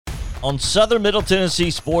on Southern Middle Tennessee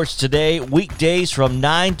Sports Today, weekdays from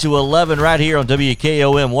 9 to 11 right here on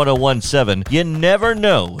WKOM 1017. You never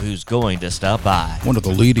know who's going to stop by. One of the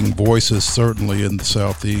leading voices certainly in the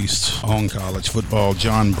Southeast on college football,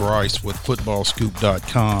 John Bryce with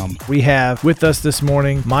footballscoop.com. We have with us this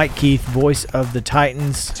morning Mike Keith, voice of the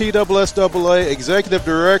Titans. TSSAA Executive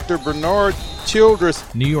Director Bernard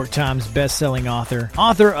Childress. New York Times best-selling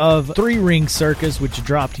author of Three Ring Circus, which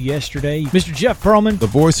dropped yesterday. Mr. Jeff Pearlman. The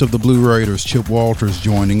voice of the Blue Raiders, Chip Walters,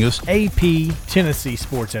 joining us. AP Tennessee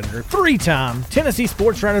sports editor, three-time Tennessee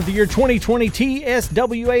Sports Writer of the Year 2020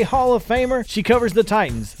 TSWA Hall of Famer. She covers the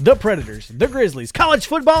Titans, the Predators, the Grizzlies, college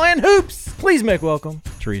football, and hoops. Please make welcome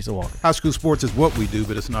Teresa Walker. High school sports is what we do,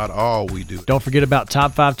 but it's not all we do. Don't forget about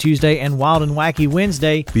Top 5 Tuesday and Wild and Wacky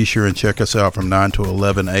Wednesday. Be sure and check us out from 9 to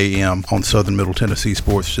 11 a.m. on Southern Middle Tennessee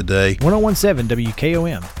Sports Today. 1017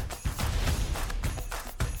 WKOM.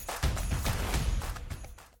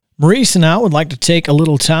 Maurice and I would like to take a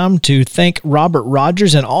little time to thank Robert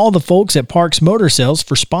Rogers and all the folks at Parks Motor Sales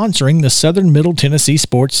for sponsoring the Southern Middle Tennessee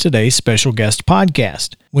Sports Today special guest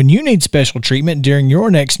podcast. When you need special treatment during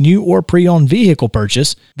your next new or pre-owned vehicle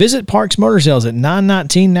purchase, visit Parks Motor Sales at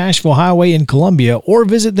 919 Nashville Highway in Columbia or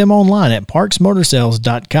visit them online at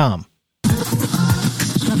parksmotorsales.com.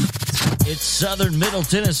 It's Southern Middle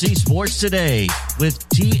Tennessee Sports Today with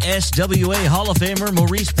TSWA Hall of Famer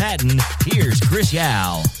Maurice Patton. Here's Chris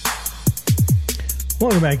Yao.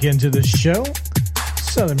 Welcome back into the show.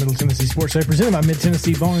 Southern Middle Tennessee Sports Today, presented by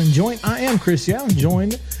Mid-Tennessee Bone and Joint. I am Chris Yao,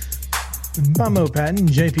 joined by Mo Patton and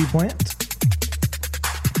JP Plant.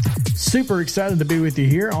 Super excited to be with you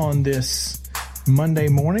here on this Monday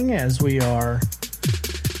morning as we are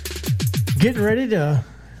getting ready to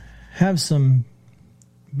have some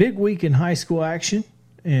big week in high school action,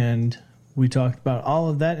 and we talked about all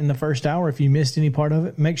of that in the first hour. If you missed any part of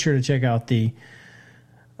it, make sure to check out the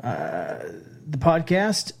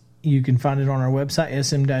podcast. You can find it on our website,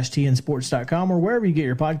 sm-tnsports.com, or wherever you get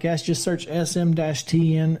your podcast. Just search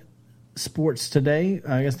sm-tn Sports Today.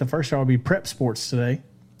 I guess the first hour will be Prep Sports Today,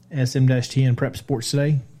 sm-tn Prep Sports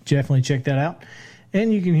Today. Definitely check that out.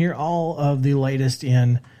 And you can hear all of the latest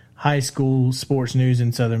in high school sports news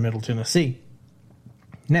in Southern Middle Tennessee.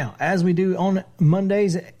 Now, as we do on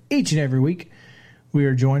Mondays each and every week, we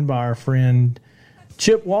are joined by our friend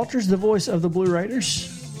Chip Walters, the voice of the Blue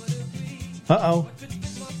Raiders. Uh-oh.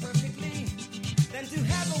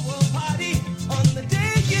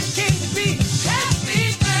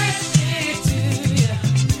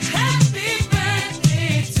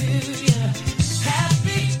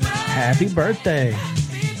 Happy birthday.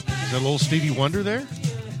 Is that a little Stevie Wonder there?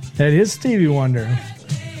 That is Stevie Wonder.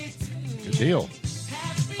 Good deal.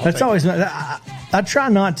 That's always. I try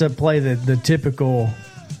not to play the typical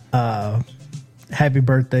happy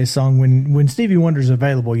birthday song. When Stevie Wonder's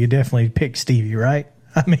available, you definitely pick Stevie, right?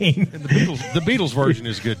 I mean, and the Beatles version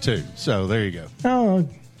is good too. So there you go. Oh,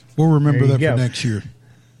 we'll remember that for next year.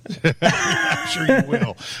 I'm sure you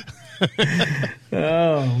will.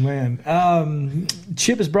 Oh man.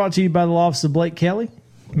 Chip is brought to you by the Law Office of Blake Kelly.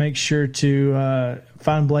 Make sure to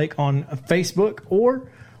find Blake on Facebook or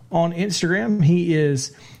on Instagram. He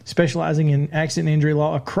is specializing in accident and injury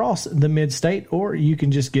law across the mid-state, or you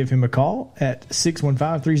can just give him a call at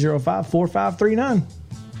 615-305-4539.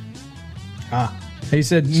 He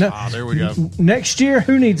said, there we go. Next year?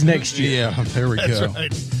 Who needs next year? Yeah, there we go.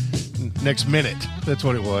 Right. Next minute. That's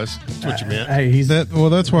what it was. That's what you meant. Hey,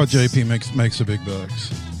 that's why JP makes the big bucks.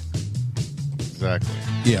 Exactly.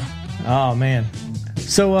 Yeah. Oh, man.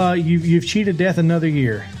 So you've cheated death another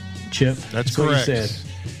year, Chip. That's what correct. you said.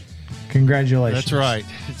 Congratulations. That's right.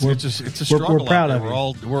 It's a struggle. We're proud of it.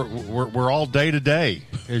 We're all day to day,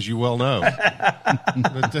 as you well know.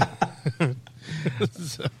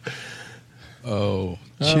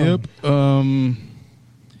 Chip.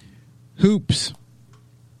 Hoops.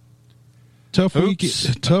 Tough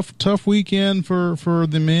weekend for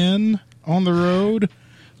the men on the road.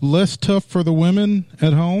 Less tough for the women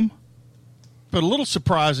at home. But a little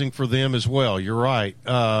surprising for them as well. You're right.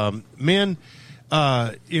 Men,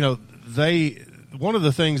 one of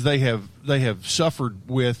the things they have suffered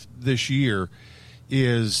with this year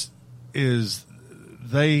is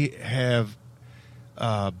they have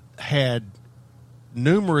had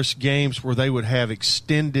numerous games where they would have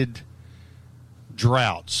extended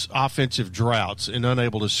droughts, offensive droughts, and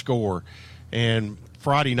unable to score. And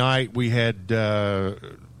Friday night we had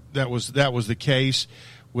that was the case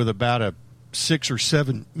with about a 6 or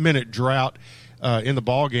 7 minute drought in the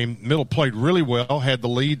ball game. Middle played really well, had the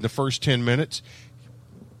lead in the first 10 minutes,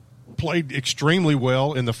 played extremely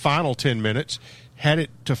well in the final 10 minutes, had it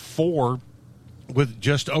to 4 with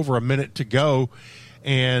just over a minute to go,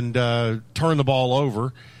 and turned the ball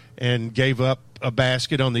over and gave up a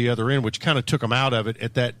basket on the other end, which kind of took them out of it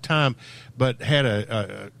at that time, but had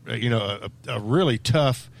a really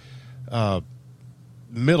tough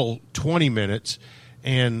middle 20 minutes.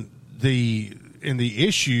 And the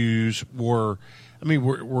issues were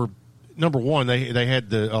number one, they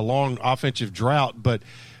had a long offensive drought, but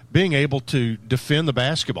being able to defend the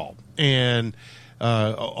basketball. And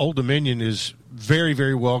Old Dominion is very,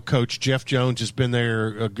 very well coached. Jeff Jones has been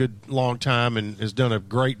there a good long time and has done a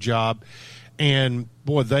great job. And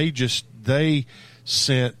boy, they just did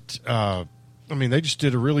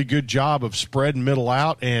a really good job of spreading middle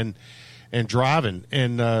out and driving.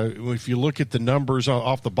 And if you look at the numbers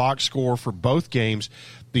off the box score for both games,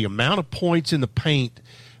 the amount of points in the paint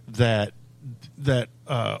that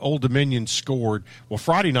Old Dominion scored. Well,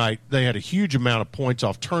 Friday night they had a huge amount of points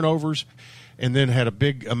off turnovers, and then had a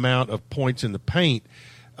big amount of points in the paint.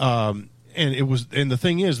 And the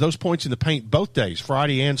thing is, those points in the paint both days,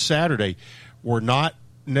 Friday and Saturday, were not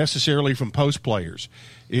necessarily from post players.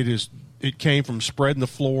 It came from spreading the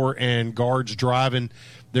floor and guards driving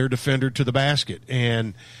their defender to the basket.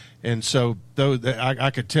 And so though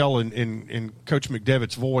I could tell in Coach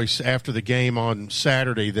McDevitt's voice after the game on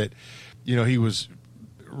Saturday that, he was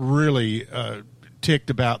really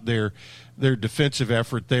ticked about their defensive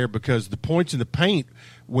effort there, because the points in the paint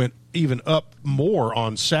went even up more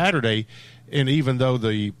on Saturday, and even though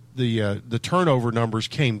the turnover numbers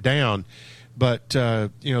came down, but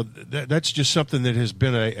that's just something that has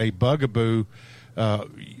been a bugaboo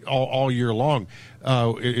all year long,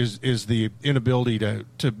 is the inability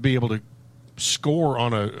to be able to score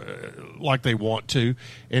like they want to.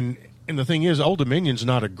 And the thing is, Old Dominion's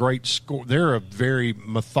not a great score. They're a very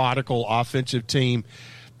methodical offensive team.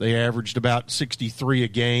 They averaged about 63 a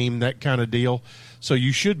game, that kind of deal. So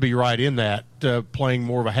you should be right in that, playing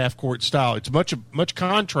more of a half-court style. It's much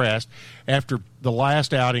contrast after the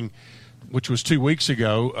last outing, which was 2 weeks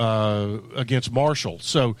ago, against Marshall.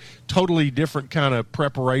 So totally different kind of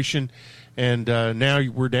preparation. And now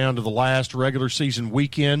we're down to the last regular season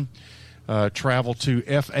weekend, travel to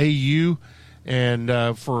FAU,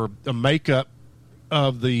 and for a makeup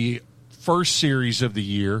of the first series of the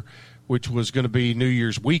year, which was going to be New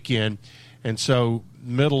Year's weekend. And so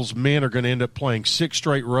Middle's men are going to end up playing 6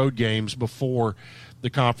 straight road games before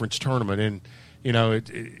the conference tournament. And,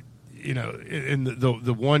 and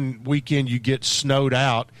the one weekend you get snowed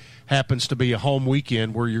out happens to be a home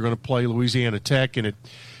weekend where you're going to play Louisiana Tech, and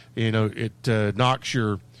it knocks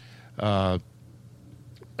your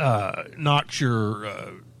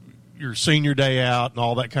senior day out and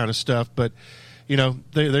all that kind of stuff. But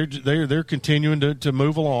they're continuing to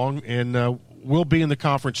move along, and will be in the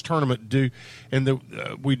conference tournament.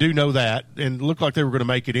 We do know that, and it looked like they were going to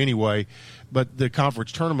make it anyway. But the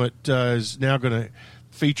conference tournament is now going to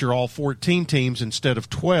feature all 14 teams instead of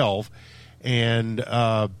 12, and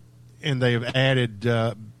they have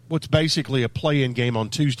added what's basically a play-in game on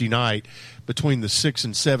Tuesday night between the 6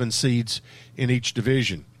 and 7 seeds in each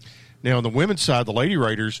division. Now, on the women's side, the Lady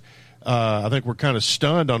Raiders, I think were kind of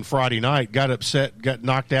stunned on Friday night, got upset, got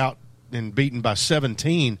knocked out and beaten by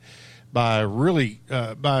 17 by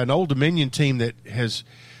an Old Dominion team that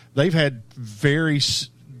they've had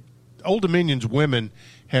Old Dominion's women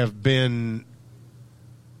have been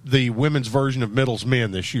the women's version of Middle's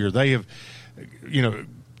men this year. They have,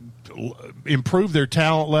 improved their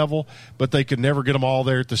talent level, but they could never get them all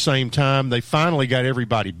there at the same time. They finally got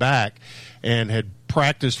everybody back and had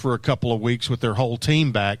practiced for a couple of weeks with their whole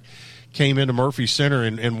team back, came into Murphy Center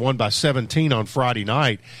and won by 17 on Friday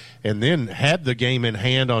night, and then had the game in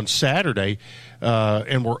hand on Saturday,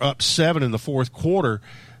 and were up 7 in the fourth quarter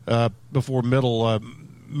before Middle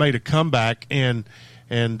made a comeback and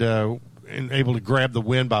able to grab the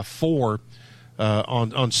win by 4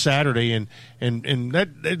 on Saturday, and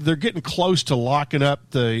that they're getting close to locking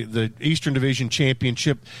up the Eastern Division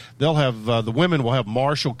championship. They'll have the women will have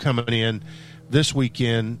Marshall coming in this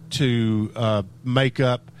weekend to make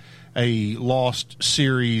up a lost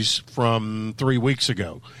series from 3 weeks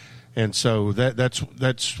ago. And so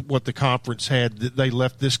that's what the conference had. They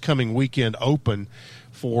left this coming weekend open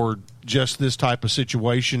for just this type of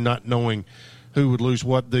situation, not knowing who would lose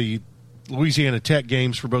what. The Louisiana Tech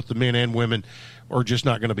games for both the men and women are just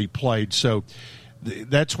not going to be played. So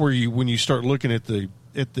that's where when you start looking at the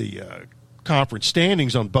conference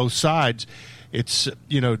standings on both sides, it's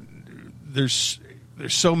there's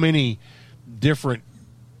so many different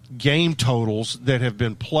game totals that have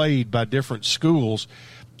been played by different schools.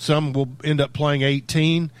 Some will end up playing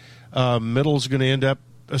 18. Middle's going to end up,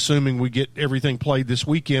 assuming we get everything played this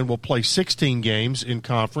weekend, will play 16 games in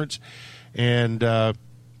conference, and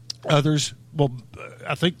others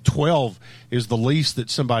I think 12 is the least that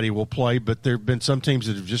somebody will play, but there have been some teams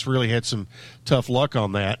that have just really had some tough luck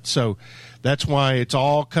on that. So that's why it's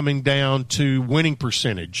all coming down to winning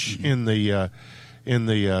percentage and you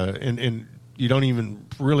don't even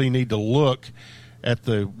really need to look at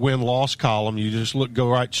the win-loss column. You just go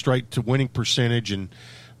right straight to winning percentage, and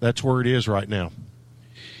that's where it is right now.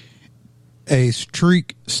 A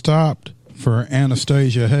streak stopped for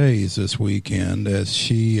Anastasia Hayes this weekend as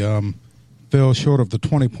she fell short of the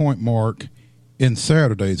 20-point mark in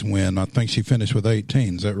Saturday's win. I think she finished with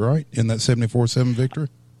 18. Is that right? In that 74-7 victory?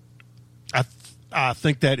 I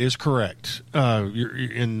think that is correct. But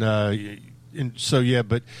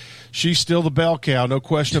she's still the bell cow, no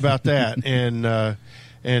question about that.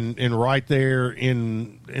 and right there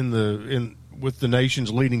with the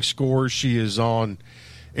nation's leading scorers, she is on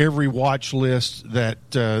every watch list that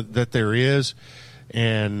there is,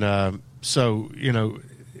 and so it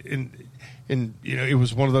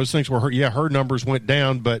was one of those things where her numbers went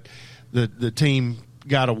down, but the team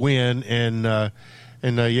got a win, and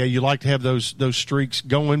you like to have those streaks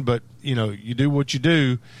going, but you do what you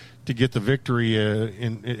do to get the victory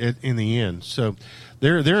in the end. So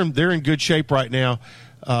they're in good shape right now.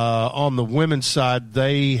 On the women's side,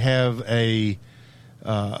 they have their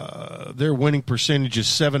winning percentage is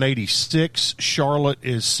 .786. Charlotte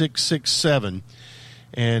is .667,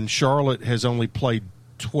 and Charlotte has only played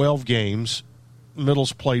 12 games.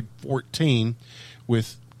 Middle's played 14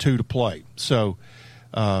 with 2 to play. So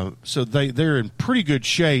they're in pretty good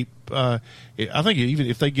shape. I think even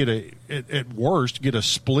if they at worst get a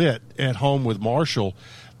split at home with Marshall,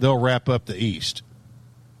 they'll wrap up the East.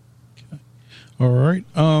 Okay. All right.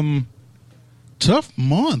 Tough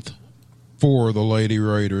month for the Lady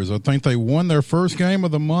Raiders. I think they won their first game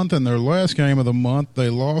of the month, and their last game of the month they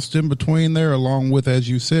lost in between there, along with, as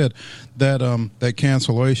you said, that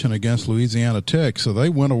cancellation against Louisiana Tech. So they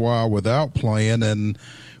went a while without playing and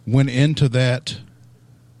went into that,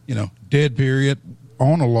 dead period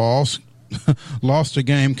on a loss. Lost a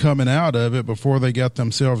game coming out of it before they got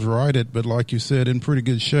themselves righted, but like you said, in pretty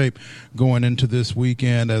good shape going into this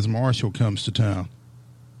weekend as Marshall comes to town.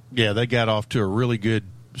 Yeah, they got off to a really good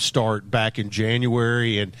start back in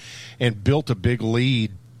January and built a big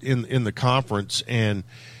lead in the conference, and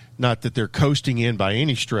not that they're coasting in by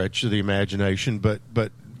any stretch of the imagination, but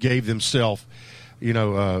gave themselves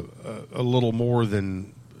a little more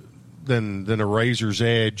than a razor's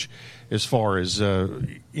edge as far as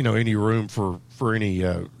any room for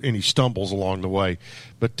any stumbles along the way.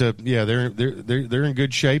 But they're in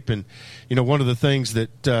good shape, and one of the things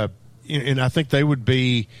that and I think they would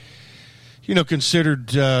be considered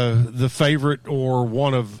the favorite or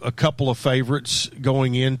one of a couple of favorites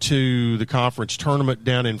going into the conference tournament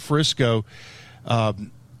down in Frisco. Both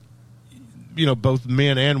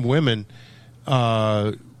men and women.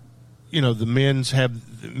 The men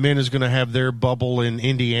is going to have their bubble in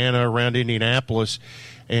Indiana around Indianapolis,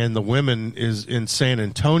 and the women is in San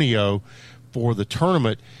Antonio for the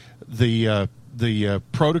tournament. The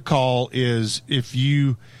protocol is if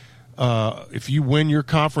you win your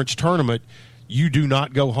conference tournament, you do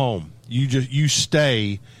not go home. You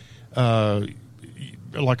stay,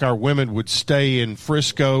 like our women would stay in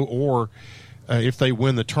Frisco, or if they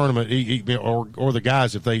win the tournament, or the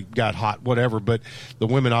guys if they got hot, whatever. But the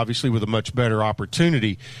women, obviously, with a much better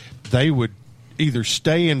opportunity, they would either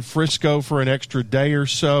stay in Frisco for an extra day or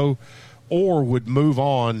so, or would move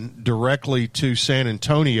on directly to San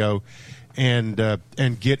Antonio and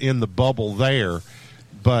get in the bubble there.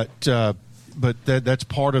 But that's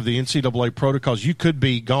part of the NCAA protocols. You could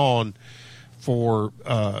be gone for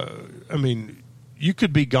you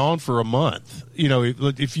could be gone for a month.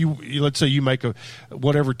 If let's say you make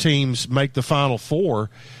whatever teams make the Final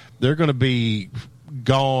Four, they're going to be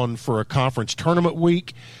gone for a conference tournament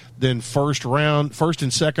week, then first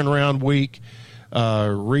and second round week,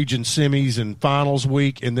 region semis and finals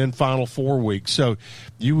week, and then Final Four week. So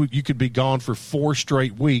you could be gone for 4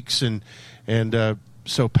 straight weeks, and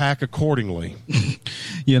so pack accordingly.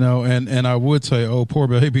 And I would say, poor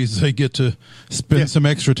babies, they get to spend some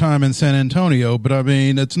extra time in San Antonio, but I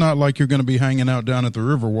mean, it's not like you're going to be hanging out down at the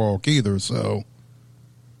Riverwalk either, so.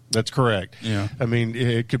 That's correct. Yeah. I mean,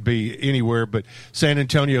 it could be anywhere, but San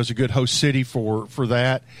Antonio is a good host city for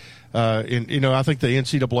that. And I think the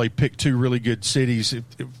NCAA picked 2 really good cities. If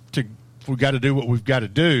we've got to do what we've got to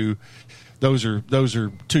do, those are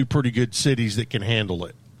 2 pretty good cities that can handle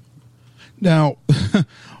it. Now,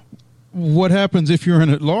 what happens if you're in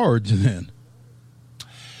at large then?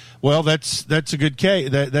 Well, that's a good case.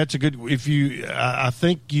 That's a good. I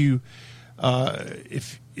think you,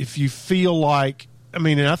 if you feel like,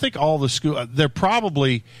 and I think all the school, they're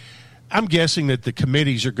probably I'm guessing that the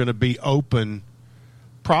committees are going to be open,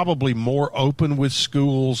 probably more open with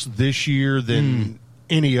schools this year than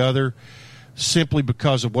any other, simply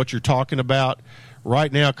because of what you're talking about.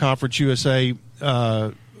 Right now, Conference USA,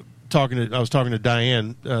 I was talking to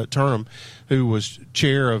Diane Turnham, who was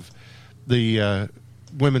chair of the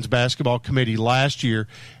women's basketball committee last year,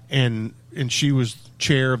 and she was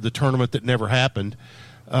chair of the tournament that never happened,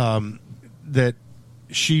 that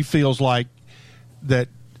she feels like that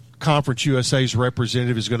Conference USA's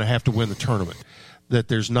representative is going to have to win the tournament, that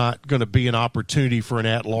there's not going to be an opportunity for an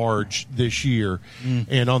at-large this year.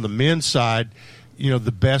 And on the men's side,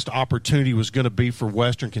 the best opportunity was going to be for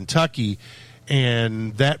Western Kentucky,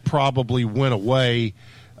 and that probably went away.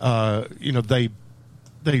 They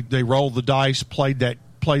rolled the dice, played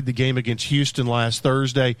the game against Houston last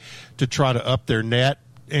Thursday to try to up their net,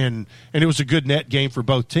 and it was a good net game for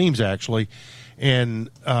both teams, actually.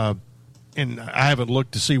 And I haven't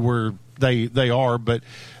looked to see where they are, but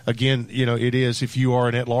again, it is, if you are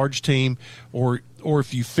an at-large team, or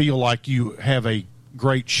if you feel like you have a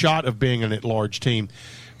great shot of being an at-large team.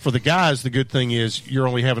 For the guys, the good thing is you're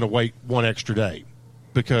only having to wait one extra day,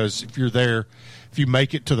 because if you're there, if you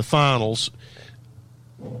make it to the finals,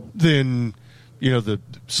 then the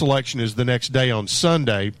selection is the next day on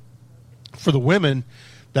Sunday. For the women,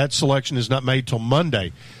 that selection is not made till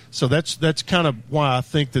Monday. So that's kind of why I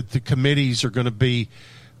think that the committees are going to be,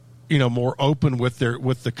 more open with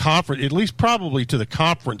the conference, at least probably to the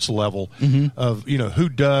conference level of who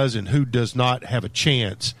does and who does not have a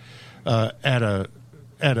chance at an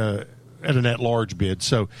at-large bid.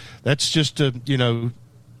 So that's just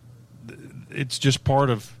it's just part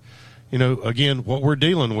of again what we're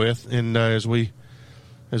dealing with, and as we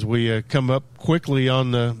come up quickly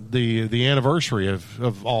on the anniversary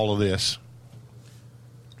of all of this.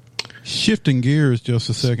 Shifting gears just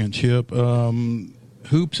a second, Chip.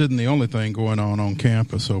 Hoops isn't the only thing going on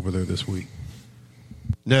campus over there this week.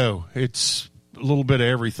 No, it's a little bit of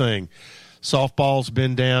everything. Softball's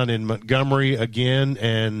been down in Montgomery again,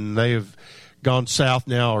 and they have gone south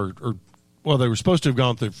now, or they were supposed to have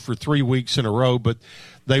gone for 3 weeks in a row, but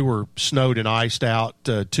they were snowed and iced out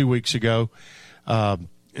 2 weeks ago.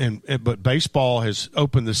 But baseball has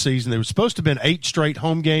opened the season. There was supposed to have been 8 straight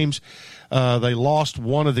home games. They lost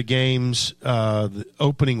one of the games the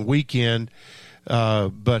opening weekend,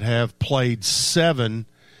 but have played 7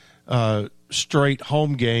 straight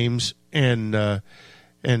home games. And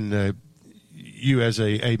you, as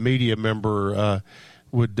a media member,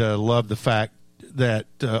 would love the fact that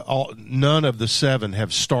none of the 7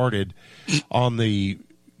 have started on the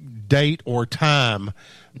date or time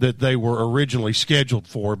that they were originally scheduled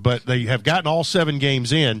for, but they have gotten all 7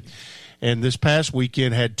 games in, and this past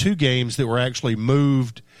weekend had 2 games that were actually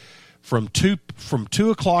moved from 2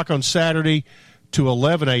 o'clock on Saturday to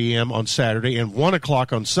 11 a.m. on Saturday, and 1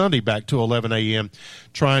 o'clock on Sunday back to 11 a.m.,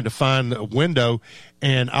 trying to find a window.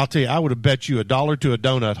 And I'll tell you, I would have bet you $1 to a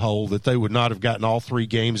donut hole that they would not have gotten all 3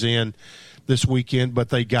 games in this weekend, but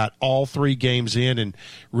they got all 3 games in. And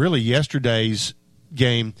really yesterday's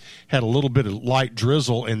game had a little bit of light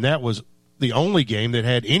drizzle, and that was the only game that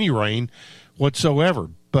had any rain whatsoever.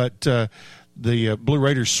 But the Blue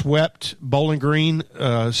Raiders swept Bowling Green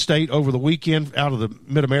State over the weekend out of the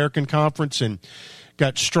Mid-American Conference and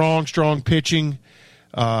got strong pitching.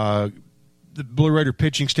 The Blue Raider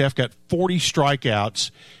pitching staff got 40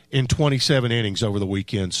 strikeouts in 27 innings over the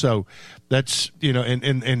weekend. So that's,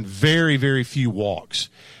 and very, very few walks.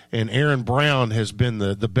 And Aaron Brown has been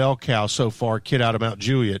the bell cow so far, kid out of Mount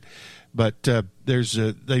Juliet. But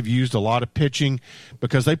they've used a lot of pitching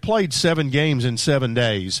because they played 7 games in 7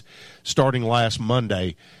 days starting last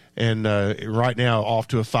Monday, and right now off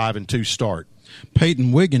to a 5-2 start.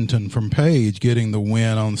 Peyton Wigginton from Page getting the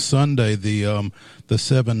win on Sunday, the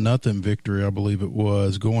 7-0 victory, I believe it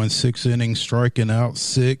was, going 6 innings, striking out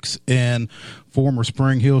 6, and former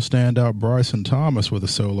Spring Hill standout Bryson Thomas with a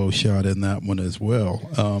solo shot in that one as well.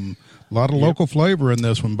 A lot of local flavor in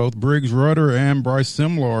this one. Both Briggs Rudder and Bryce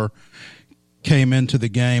Simlar came into the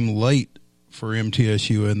game late for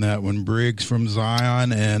MTSU in that one. Briggs from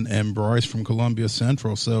Zion and Bryce from Columbia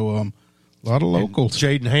Central. So a lot of locals.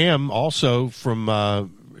 Jaden Ham also from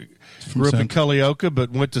grew up in Culleoka,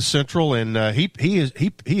 but went to Central, and he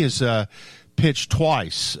has pitched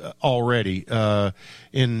twice already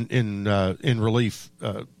in relief.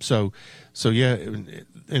 So yeah.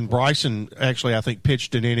 And Bryson actually, I think,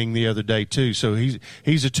 pitched an inning the other day too. So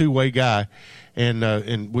he's a two-way guy,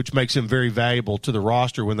 and which makes him very valuable to the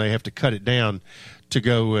roster when they have to cut it down to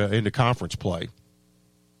go into conference play.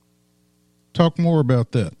 Talk more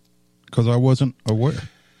about that, because I wasn't aware.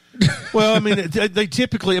 Well, I mean, they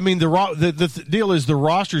typically. I mean, the deal is the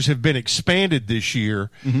rosters have been expanded this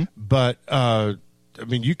year, but I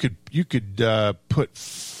mean, you could put.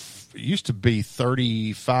 It used to be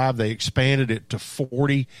 35. They expanded it to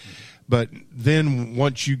 40, but then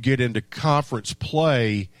once you get into conference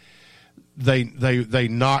play, they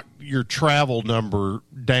knock your travel number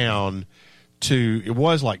down to, it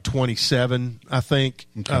was like 27, I think,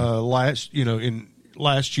 last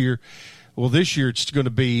year. Well, this year it's going to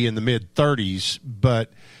be in the mid 30s,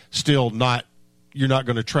 but still not. You're not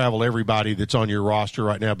going to travel everybody that's on your roster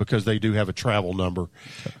right now because they do have a travel number,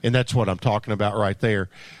 and that's what I'm talking about right there.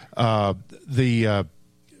 But the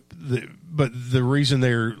reason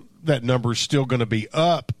that number is still going to be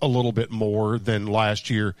up a little bit more than last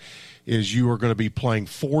year is you are going to be playing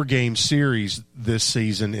 4-game series this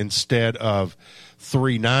season instead of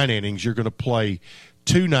 3 9 innings. You're going to play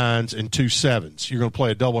 2 9s and 2 7s. You're going to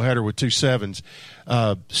play a doubleheader with 2 7s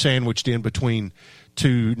sandwiched in between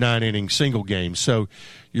 2 9-inning single games. So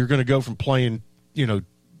you're going to go from playing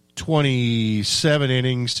 27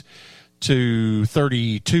 innings to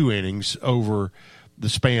 32 innings over the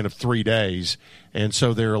span of 3 days, and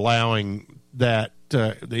so they're allowing that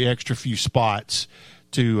the extra few spots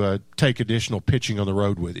to take additional pitching on the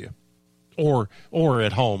road with you, or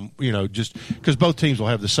at home. Just because both teams will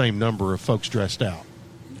have the same number of folks dressed out.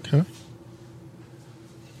 Okay.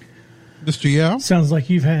 Mr. Yao? Sounds like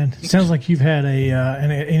you've had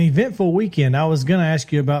an eventful weekend. I was going to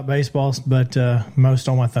ask you about baseball, but most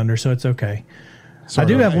on my Thunder, so it's okay. Sorry. I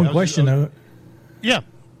do have one question though. Yeah.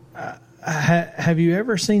 Have you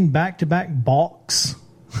ever seen back-to-back balks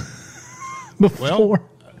before?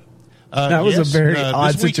 That was a very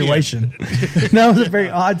odd situation. That was a very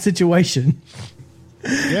odd situation.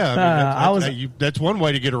 Yeah, I mean, that's one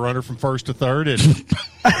way to get a runner from first to third. And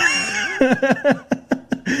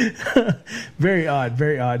very odd.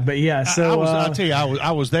 But yeah, so I'll tell you,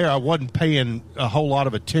 I was there. I wasn't paying a whole lot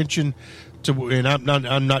of attention to, and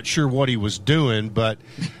I'm not sure what he was doing, but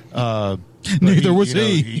neither was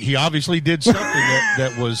he. He obviously did something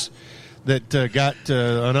that got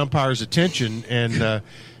an umpire's attention, and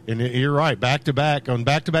you're right, back to back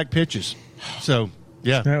pitches. So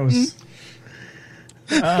yeah, that was.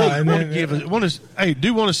 I want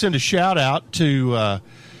to send a shout out to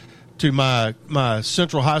my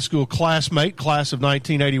Central High School classmate, class of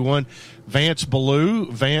 1981, Vance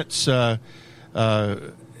Ballou. Vance had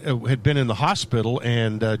been in the hospital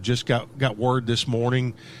and just got word this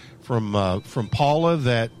morning from Paula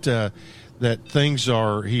that things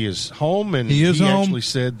are. He is home, and he home? Actually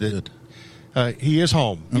said that he is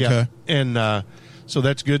home. Okay, yeah. And so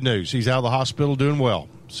that's good news. He's out of the hospital, doing well.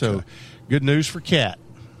 So. Okay. Good news for Cat.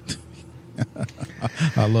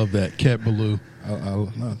 I love that, Cat Ballou.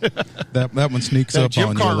 That one sneaks up Jim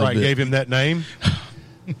on Cartwright you a little bit. Gave him that name.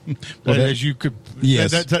 Well, as you could,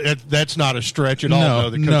 yes, that's not a stretch at all.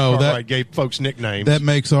 Coach Cartwright gave folks nicknames. That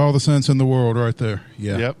makes all the sense in the world, right there.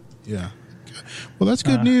 Yeah. Yep. Yeah. Well, that's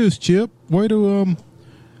good news, Chip. Way to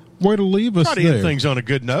leave us Try to there. end things on a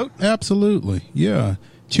good note. Absolutely. Yeah.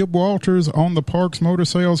 Chip Walters on the Parks Motor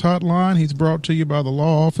Sales Hotline. He's brought to you by the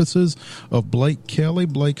law offices of Blake Kelly.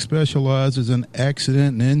 Blake specializes in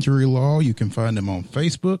accident and injury law. You can find him on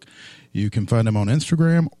Facebook. You can find him on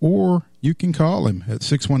Instagram, or you can call him at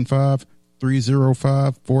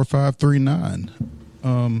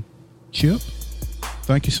 615-305-4539. Chip,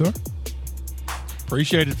 thank you, sir.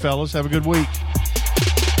 Appreciate it, fellas. Have a good week.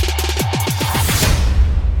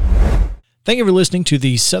 Thank you for listening to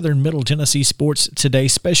the Southern Middle Tennessee Sports Today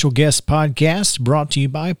special guest podcast brought to you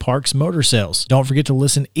by Parks Motor Sales. Don't forget to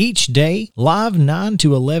listen each day live 9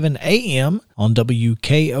 to 11 a.m. on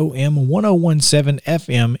WKOM 1017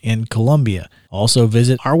 FM in Columbia. Also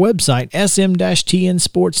visit our website,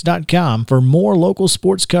 sm-tnsports.com, for more local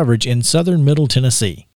sports coverage in Southern Middle Tennessee.